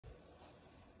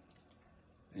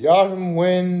The autumn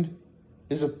wind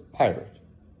is a pirate,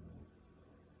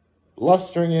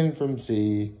 blustering in from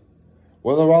sea.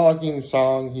 With a rollicking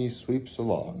song he sweeps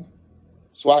along,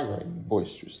 swaggering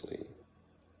boisterously.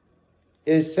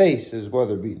 His face is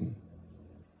weather-beaten.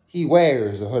 He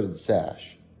wears a hooded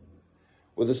sash,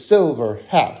 with a silver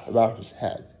hat about his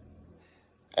head,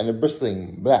 and a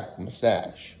bristling black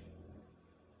mustache.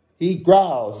 He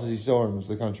growls as he storms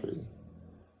the country,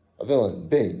 a villain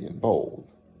big and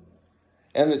bold,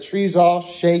 and the trees all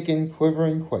shake and quiver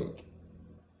and quake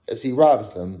as he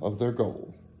robs them of their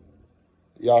gold.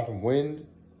 The autumn wind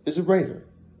is a raider,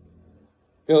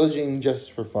 pillaging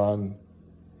just for fun.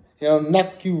 He'll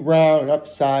knock you round and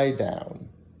upside down,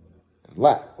 and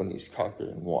laugh when he's conquered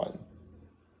and won.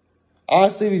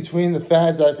 Honestly, between the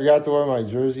fact that I forgot to wear my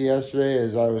jersey yesterday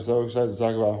as I was so excited to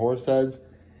talk about horse heads,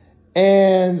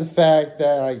 and the fact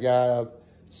that I got up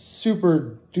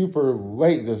super duper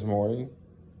late this morning.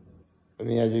 I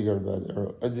mean, I did go to bed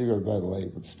early. I did go to bed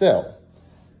late, but still.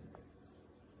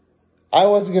 I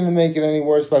wasn't going to make it any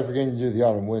worse by forgetting to do the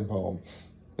autumn wind poem,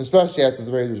 especially after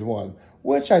the Raiders won,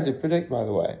 which I did predict, by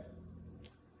the way.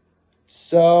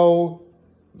 So,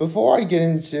 before I get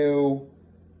into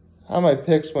how my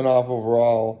picks went off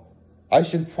overall, I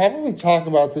should probably talk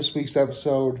about this week's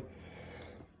episode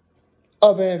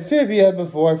of Amphibia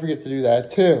before I forget to do that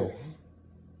too.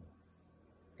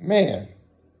 Man,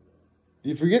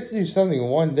 you forget to do something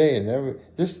one day and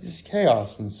this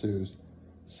chaos ensues.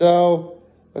 So,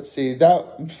 let's see,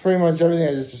 that pretty much everything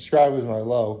I just described was my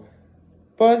low.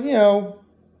 But,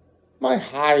 my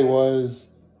high was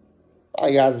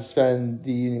I got to spend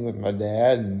the evening with my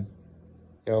dad, and,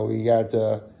 we got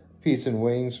pizza and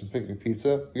wings from Picnic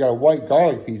Pizza. We got a white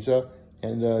garlic pizza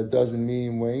and a dozen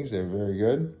medium wings. They're very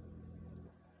good.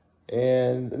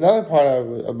 And another part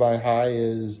of my high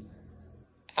is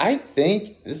I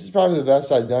think this is probably the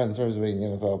best I've done in terms of making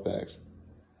NFL picks.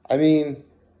 I mean,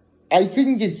 I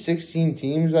couldn't get 16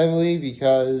 teams, I believe,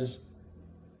 because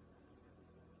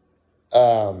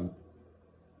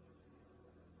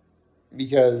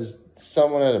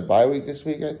someone had a bye week this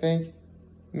week, I think,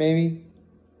 maybe.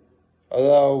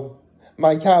 Although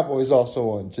my Cowboys also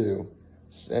won too,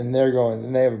 and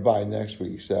they have a bye next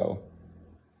week. So,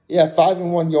 yeah,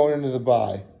 5-1 going into the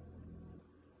bye.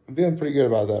 I'm feeling pretty good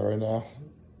about that right now.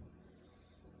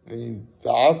 I mean,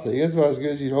 I'll take it's about as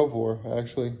good as you'd hope for,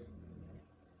 actually.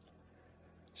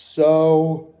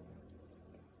 So,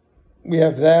 we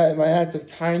have that, and my act of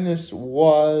kindness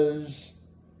was,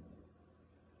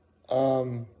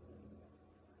 I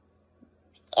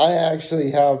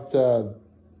actually helped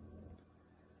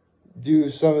do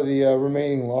some of the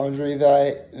remaining laundry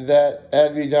that had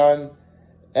to be done,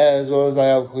 as well as I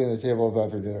helped clean the table up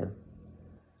after dinner.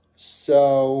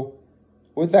 So,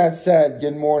 with that said,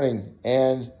 good morning,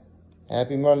 and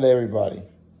happy Monday, everybody.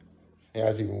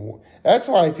 Yeah, that's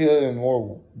why I feel even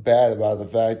more bad about the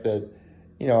fact that,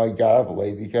 I got up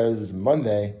late, because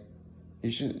Monday,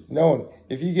 if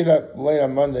you get up late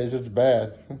on Mondays, it's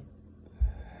bad.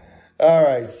 All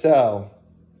right, so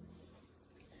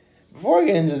before I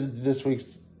get into this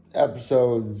week's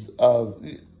episodes of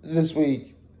this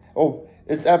week,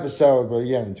 it's episode, but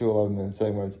again, 2 11-minute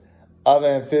segments of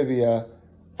Amphibia,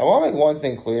 I want to make one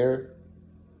thing clear.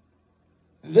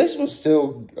 This was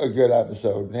still a good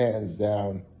episode, hands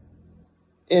down.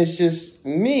 It's just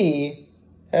me,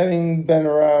 having been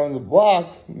around the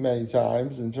block many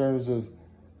times in terms of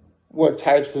what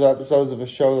types of episodes of a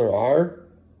show there are.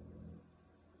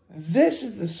 This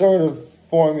is the sort of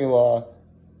formula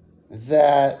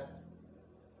that,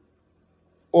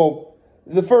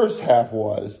 the first half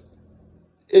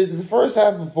is the first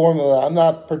half of a formula I'm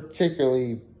not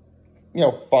particularly,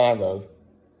 fond of.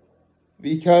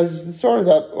 Because it's the sort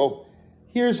of,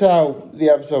 here's how the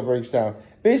episode breaks down.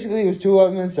 Basically, it was 2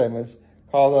 11-minute segments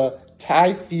called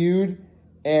Thai Feud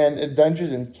and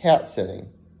Adventures in Catsitting.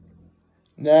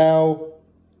 Now,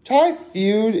 Thai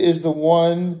Feud is the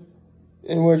one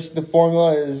in which the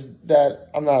formula is that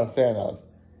I'm not a fan of.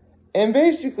 And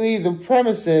basically, the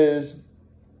premise is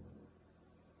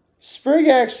Sprig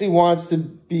actually wants to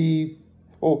be...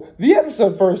 the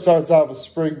episode first starts off with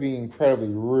Sprig being incredibly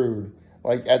rude,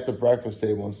 like at the breakfast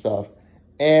table and stuff.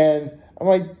 And I'm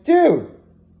like, dude,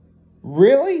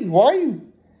 really? Why are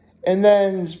you... And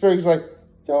then Sprig's like,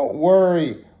 don't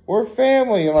worry, we're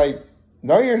family. And like,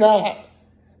 no, you're not.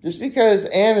 Just because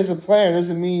Anne is a planner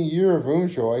doesn't mean you're a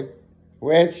Voomchoy,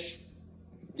 which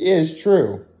is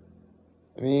true.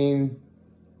 I mean,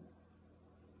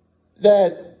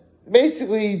 that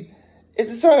basically,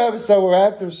 it's a sort of episode where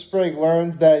after Sprig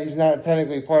learns that he's not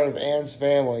technically part of Anne's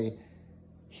family,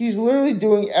 he's literally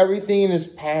doing everything in his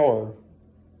power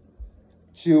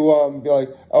to be like,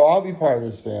 oh, I'll be part of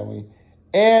this family.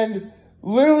 And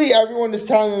literally everyone is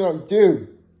telling him, like,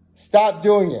 dude, stop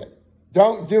doing it.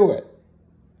 Don't do it.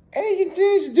 And he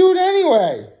continues to do it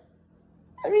anyway.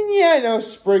 I mean, yeah, I know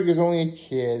Sprig is only a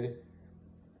kid.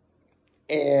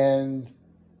 And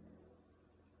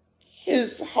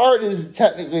his heart is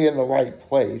technically in the right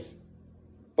place.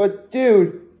 But,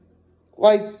 dude,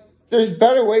 like, there's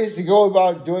better ways to go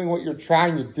about doing what you're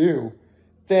trying to do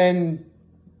than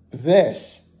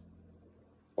this.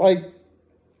 Like,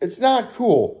 it's not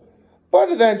cool. But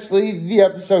eventually, the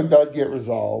episode does get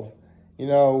resolved. You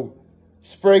know,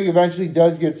 Sprig eventually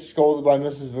does get scolded by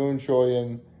Mrs. Voonchoy,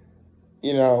 and,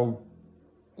 you know,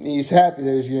 he's happy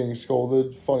that he's getting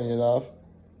scolded, funny enough.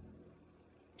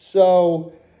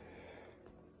 So,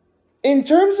 in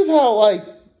terms of how, like,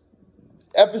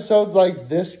 episodes like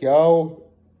this go,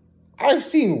 I've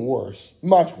seen worse,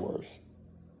 much worse.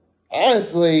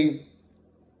 Honestly,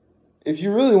 if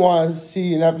you really want to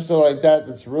see an episode like that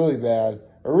that's really bad,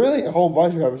 or really a whole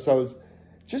bunch of episodes,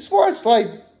 just watch, like,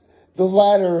 the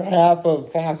latter half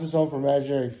of Foster's Home for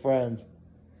Imaginary Friends.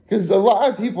 Because a lot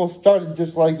of people started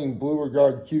disliking Blue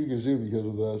Regard Q Kazoo because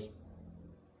of this.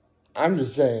 I'm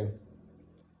just saying.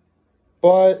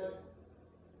 But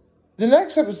the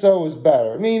next episode was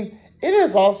better. I mean, it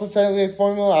is also technically a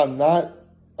formula I'm not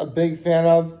a big fan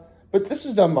of, but this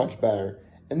was done much better.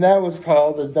 And that was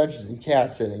called Adventures in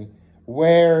Catsitting,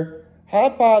 where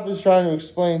Hot Pop is trying to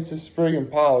explain to Sprig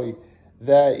and Polly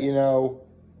that, you know,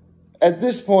 at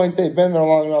this point they've been there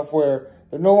long enough where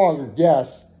they're no longer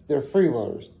guests, they're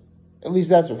freeloaders. At least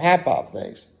that's what Hot Pop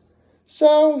thinks.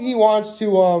 So he wants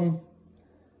to,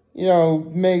 you know,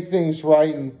 make things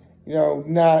right and, you know,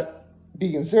 not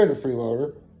be considered a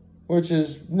freeloader, which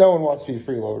is, no one wants to be a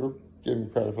freeloader. Give him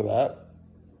credit for that.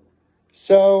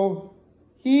 So,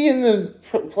 he and the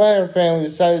Planner family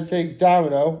decided to take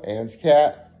Domino, Anne's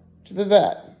cat, to the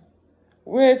vet.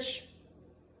 Which,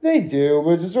 they do,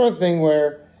 but it's the sort of thing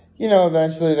where, you know,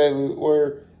 eventually they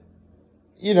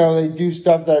do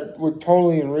stuff that would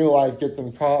totally in real life get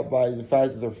them caught by the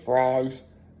fact that they're frogs.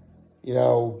 You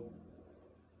know,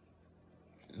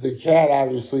 the cat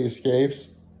obviously escapes,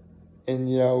 and,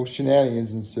 you know,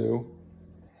 shenanigans ensue.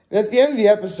 And at the end of the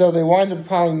episode, they wind up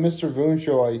calling Mr.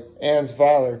 Voonchoy, Anne's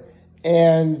father,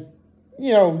 and,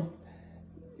 you know,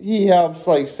 he helps,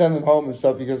 like, send them home and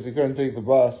stuff because they couldn't take the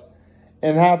bus.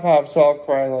 And Hot Pop's all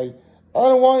crying, like, I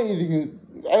don't want you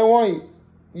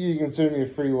to consider me a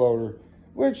freeloader.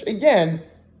 Which, again,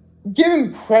 give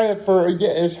him credit for,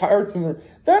 again, his heart's in there.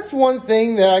 That's one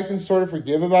thing that I can sort of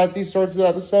forgive about these sorts of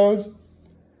episodes.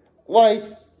 Like,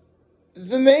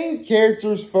 the main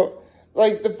characters,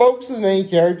 the focus of the main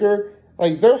character,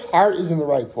 like, their heart is in the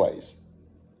right place.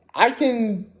 I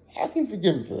can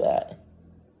forgive him for that.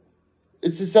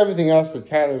 It's just everything else that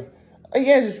kind of,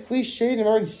 again, just cliched, and I've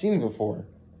already seen it before.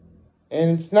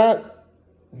 And it's not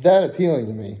that appealing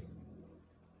to me.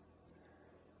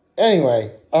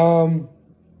 Anyway,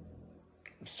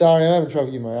 sorry, I'm having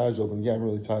trouble keeping my eyes open. Again, I'm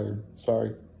really tired.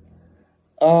 Sorry.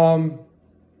 The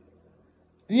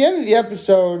end of the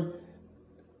episode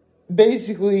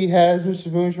basically has Mr.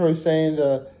 Voonchoy saying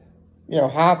to, you know,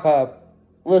 Hop Hop,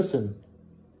 listen,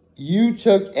 you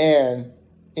took Anne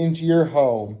into your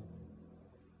home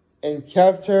and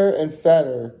kept her and fed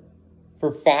her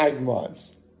for 5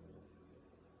 months.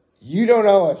 You don't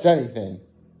owe us anything,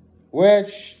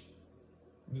 which,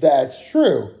 that's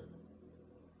true.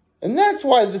 And that's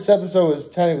why this episode is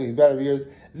technically better, because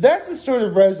that's the sort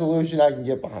of resolution I can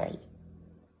get behind.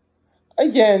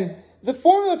 Again, the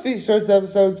formula for these sorts of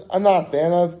episodes, I'm not a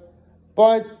fan of,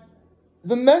 but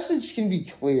the message can be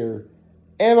clear.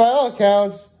 And by all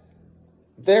accounts,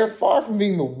 they're far from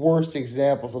being the worst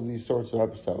examples of these sorts of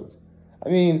episodes. I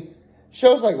mean,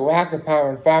 shows like Rocket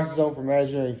Power and Fox's Home for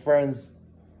Imaginary Friends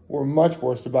were much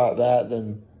worse about that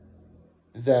than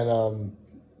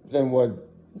what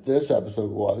this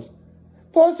episode was.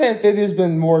 Plus, Amphibia has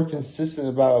been more consistent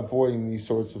about avoiding these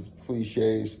sorts of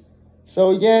cliches.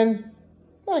 So again,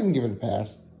 I can give it a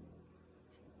pass.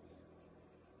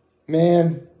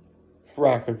 Man,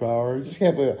 Rocket Power. I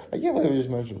can't believe I just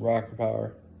mentioned Rocket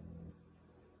Power.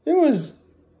 It was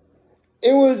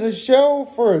a show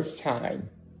for its time.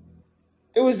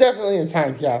 It was definitely a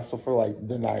time capsule for, like,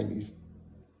 the 90s.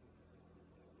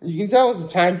 You can tell it's a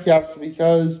time capsule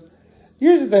because,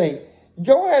 here's the thing.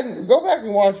 Go back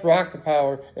and watch Rocket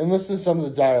Power and listen to some of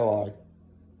the dialogue.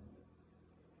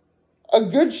 A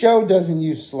good show doesn't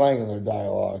use slang in their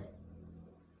dialogue.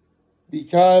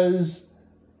 Because,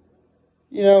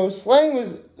 you know,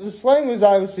 the slang was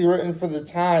obviously written for the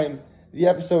time the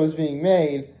episode was being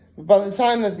made, but by the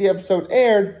time that the episode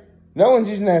aired, no one's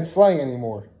using that slang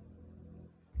anymore.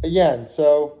 again,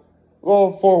 so a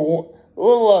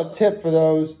little tip for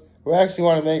those who actually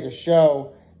want to make a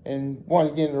show and want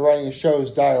to get into writing a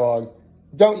show's dialogue: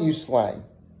 don't use slang.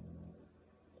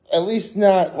 At least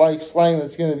not like slang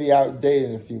that's going to be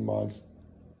outdated in a few months.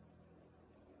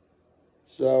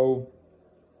 So,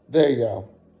 there you go.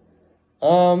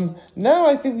 Now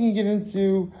I think we can get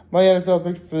into my NFL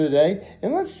picks for the day,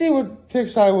 and let's see what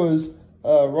picks I was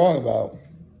wrong about.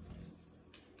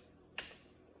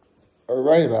 Or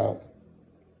right about.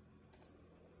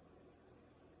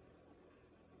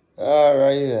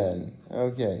 Alrighty then.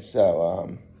 Okay,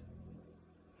 so,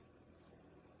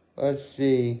 let's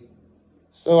see.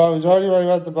 So I was already right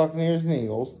about the Buccaneers and the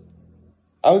Eagles.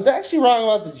 I was actually wrong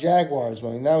about the Jaguars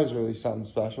winning. That was really something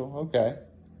special. Okay.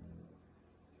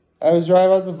 I was right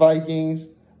about the Vikings.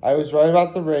 I was right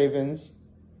about the Ravens.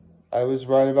 I was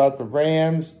right about the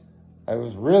Rams. I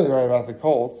was really right about the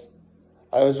Colts.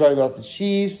 I was right about the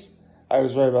Chiefs. I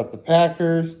was right about the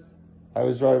Packers. I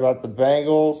was right about the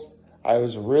Bengals. I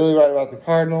was really right about the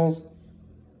Cardinals.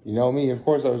 You know me, of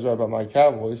course I was right about my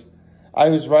Cowboys. I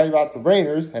was right about the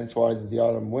Raiders, hence why I did the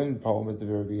Autumn Wind poem at the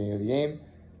very beginning of the game.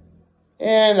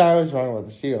 And I was wrong about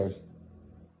the Steelers.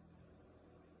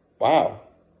 Wow.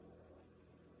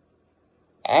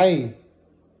 I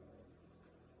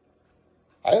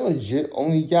legit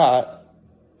only got,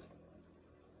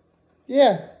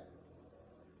 I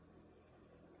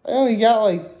only got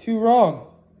like 2 wrong.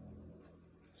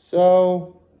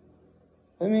 So,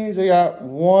 that means I got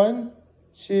 1,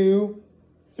 2,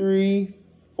 3,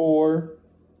 4,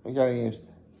 I'm counting games,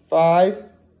 5,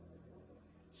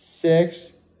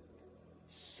 6,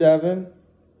 7,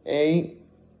 8,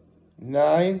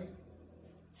 9,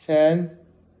 10,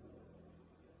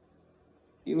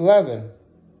 11.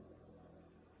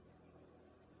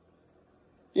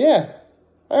 Yeah,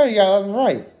 I already got 11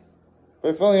 right.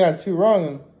 But if I only got 2 wrong,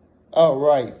 then, oh,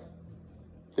 right.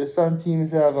 Because some teams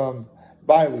have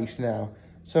bye weeks now.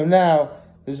 So now,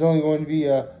 there's only going to be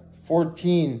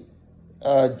 14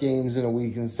 games in a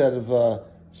week instead of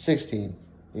 16.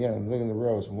 Yeah, I'm looking at the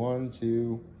rows. 1,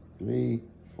 2, 3,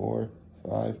 4,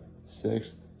 5,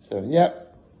 6, 7.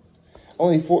 Yep.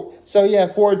 Only 4. So, yeah,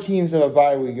 4 teams have a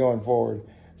bye week going forward.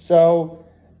 So,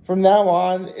 from now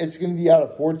on, it's going to be out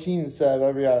of 14 instead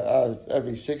of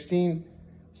every 16.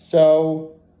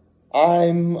 So,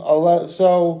 I'm 11.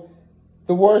 So,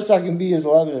 the worst I can be is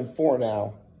 11-4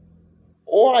 now.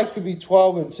 Or I could be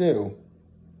 12-2.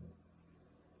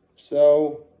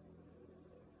 So,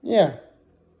 yeah.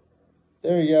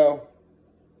 There we go.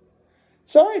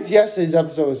 Sorry if yesterday's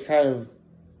episode was kind of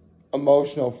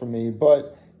emotional for me,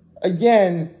 but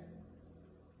again,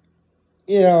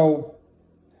 you know,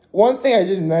 one thing I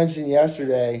didn't mention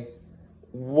yesterday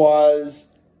was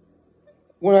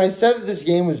when I said that this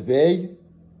game was big,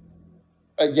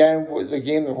 again, the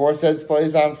game the Horseheads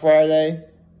plays on Friday,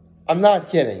 I'm not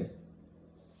kidding.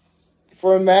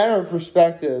 For a matter of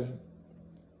perspective,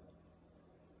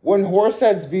 when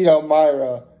Horseheads beat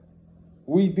Elmira,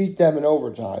 we beat them in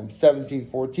overtime,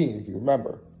 17-14, if you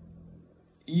remember.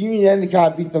 Union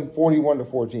Endicott beat them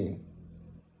 41-14.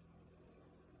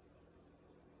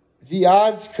 The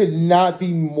odds could not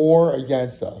be more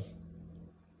against us.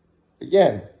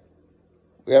 Again,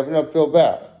 we have an uphill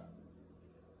battle.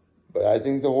 But I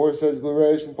think the Horseheads Blue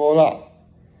Raiders can pull it off.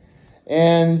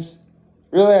 And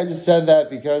really, I just said that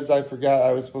because I forgot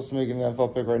I was supposed to make an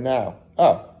NFL pick right now.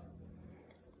 Oh.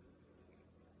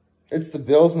 It's the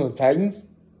Bills and the Titans?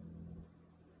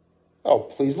 Oh,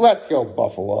 please, let's go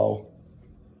Buffalo.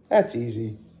 That's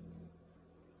easy.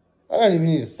 I don't even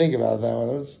need to think about that one.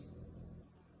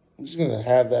 I'm just going to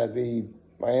have that be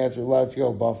my answer. Let's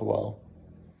go Buffalo.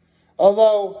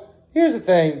 Although, here's the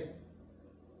thing.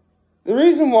 The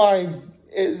reason why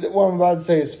what I'm about to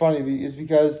say is funny is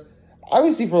because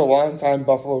obviously for a long time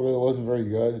Buffalo really wasn't very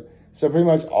good. So pretty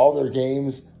much all their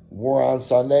games were on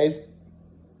Sundays.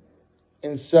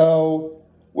 And so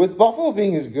with Buffalo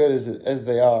being as good as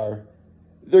they are,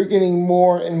 they're getting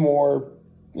more and more,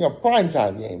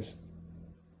 primetime games.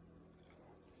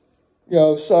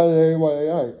 Sunday, Monday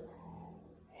night.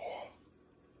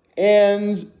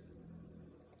 And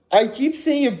I keep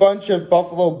seeing a bunch of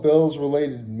Buffalo Bills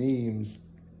related memes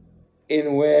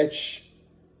in which,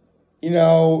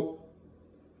 the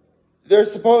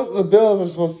Bills are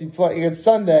supposed to be playing. It's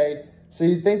Sunday, so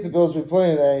you'd think the Bills would be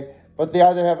playing today, but they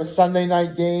either have a Sunday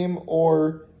night game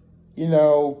or,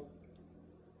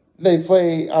 they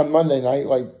play on Monday night.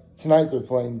 Like tonight they're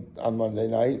playing on Monday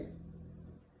night.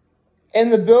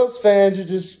 And the Bills fans are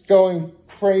just going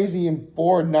crazy and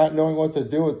bored, not knowing what to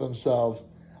do with themselves.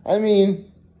 I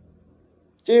mean,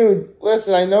 dude,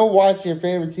 listen, I know watching your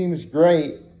favorite team is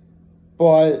great,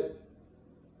 but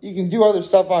you can do other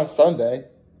stuff on Sunday.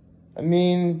 I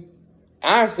mean,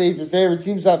 honestly, if your favorite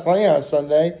team's not playing on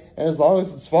Sunday, and as long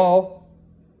as it's fall,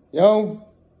 you're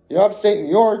upstate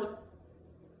New York,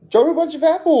 go to a bunch of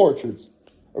apple orchards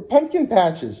or pumpkin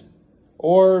patches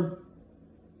or,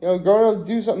 go to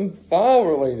do something fall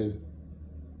related.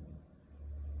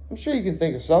 I'm sure you can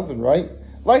think of something, right?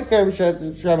 Like, favorite, share,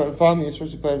 subscribe, and follow me,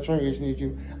 especially play on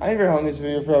YouTube. I'm very happy this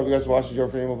video for all of you guys to watch the show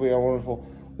for you. Hopefully, you have a wonderful,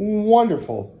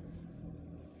 wonderful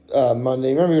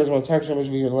Monday. Remember, you guys want to talk so much,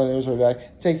 we can let us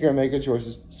back. Take care and make good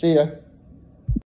choices. See ya.